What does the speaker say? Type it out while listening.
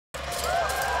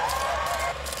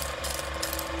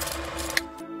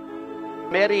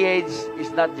Marriage is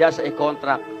not just a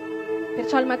contract,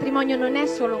 Perciò il matrimonio non è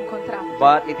solo un contratto,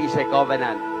 but it is a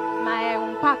covenant. ma è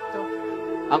un patto.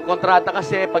 Ang kontrata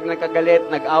kasi, pag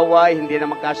nagkagalit, nag-away, hindi na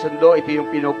magkasundo, ito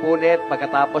yung pinupunit,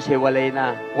 pagkatapos hiwalay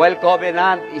na. While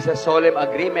covenant is a solemn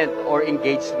agreement or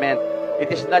engagement.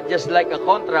 It is not just like a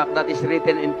contract that is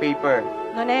written in paper,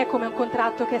 Non è come un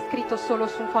contratto che è scritto solo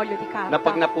su un foglio di na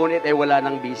pag carta, napunit ay wala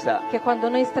ng bisa. che quando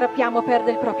noi strappiamo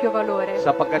perde il proprio valore.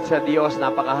 Sapagkat sa Diyos,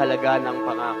 napakahalaga ng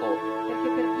pangako. Perché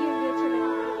per Dio invece le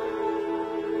nostre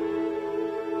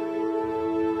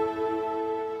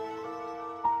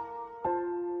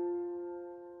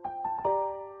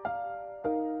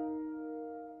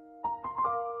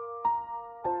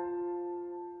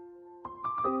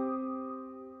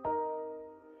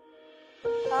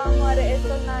Mare,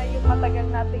 ito na yung matagal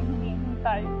nating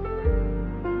hinihintay.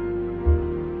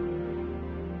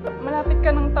 Malapit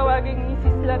ka nang tawagin ni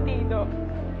Sis Latido.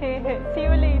 Hehe, see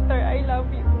you later. I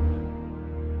love you.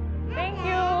 Thank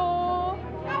you!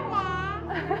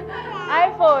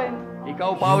 iPhone!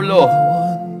 Ikaw, Paolo,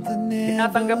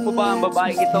 tinatanggap mo ba ang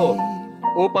babaeng ito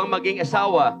upang maging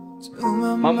asawa,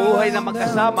 mamuhay na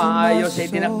magkasama ayon sa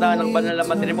itinakda ng banal na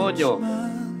matrimonyo?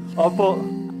 Opo.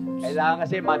 Kailangan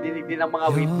kasi madinig din ng mga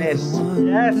witness.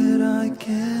 Yes.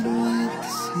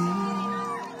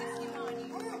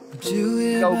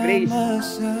 Ikaw, Grace,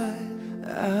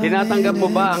 tinatanggap mo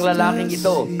ba ang lalaking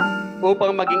ito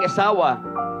upang maging asawa,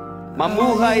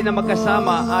 mamuhay na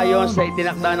magkasama ayon sa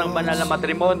itinakda ng banal na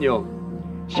matrimonyo?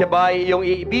 Siya ba ay iyong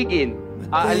iibigin,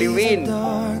 aaliwin,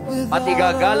 at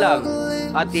igagalang,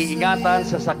 at iingatan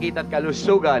sa sakit at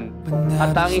kalusugan,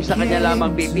 at tanging sa kanya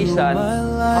lamang pipisan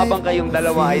habang kayong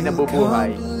dalawa ay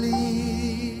nabubuhay?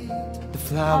 The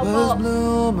flowers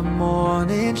bloom, the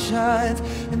morning shines,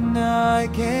 and I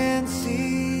can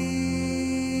see.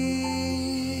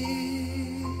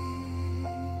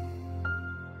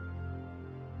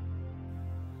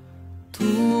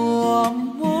 Tu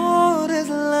amor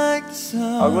is like the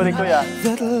sun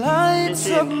that lights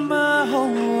up my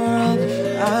whole world.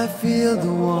 I feel the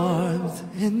warmth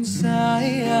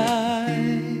inside.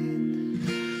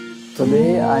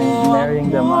 Today, I'm marrying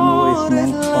the man who is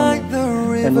meant for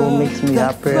me and who makes me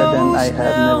happier than I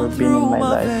have never been in my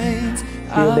life.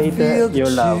 See you later,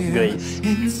 your love, Grace.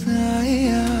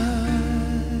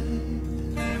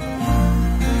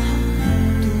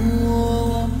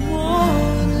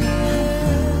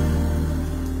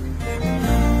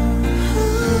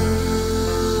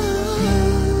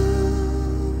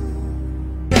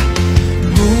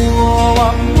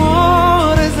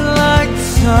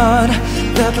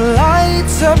 That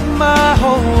lights up my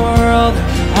whole world.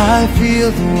 I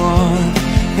feel the warmth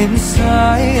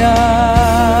inside.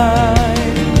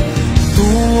 Tu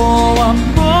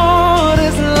amor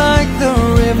is like the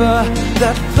river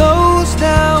that flows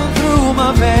down through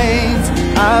my veins.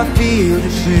 I feel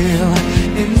the chill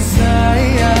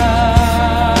inside.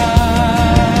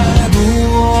 Tu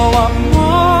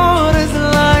amor is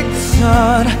like the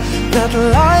sun that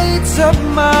lights up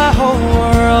my whole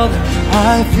world.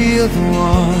 I feel the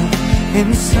warmth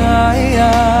inside.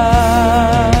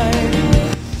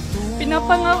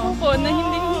 Pinapangako ko na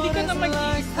hindi ka na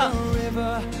mag-iisa.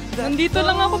 Nandito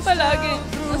lang ako palagi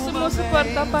na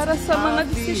sumusuporta para sa mga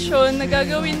desisyon na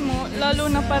gagawin mo,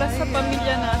 lalo na para sa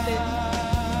pamilya natin.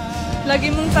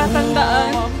 Lagi mong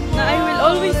tatandaan na I will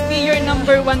always be your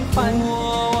number one fan.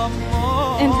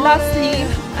 And lastly,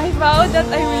 I vow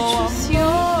that I will choose you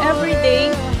every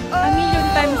day, a million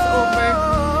times over.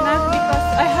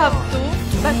 I have to,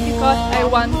 but because I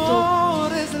want to.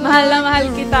 Mahal na mahal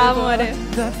kita, amore.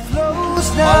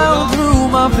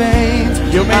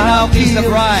 You may now kiss the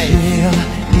bride.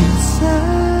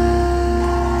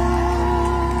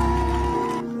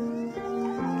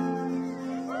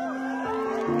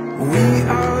 We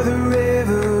are the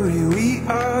river, we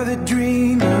are the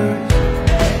dreamers.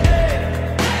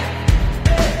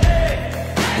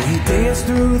 We dance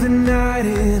through the night,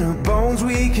 in our bones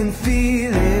we can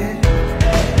feel it.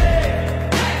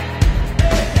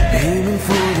 Aiming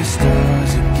for the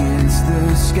stars against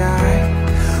the sky.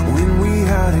 When we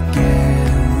are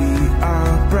together, we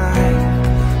are bright.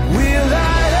 We'll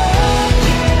light up.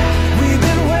 We've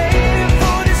been waiting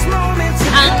for this moment.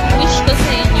 Ang wish ko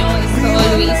sa inyo is to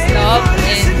always love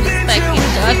and respect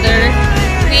each other.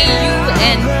 May you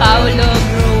and Paolo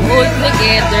grow old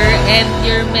together and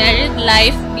your married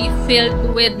life be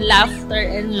filled with laughter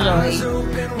and joy.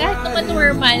 Kahit naman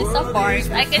we're miles apart,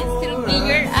 I can still be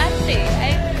your ate.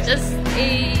 Just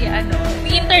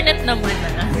internet naman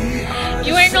na.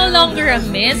 You are no longer a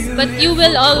miss, but you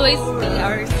will always be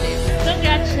our sis.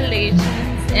 Congratulations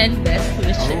and best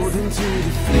wishes.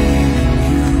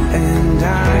 You and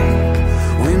I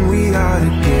When we are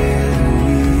together,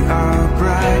 we are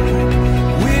bright.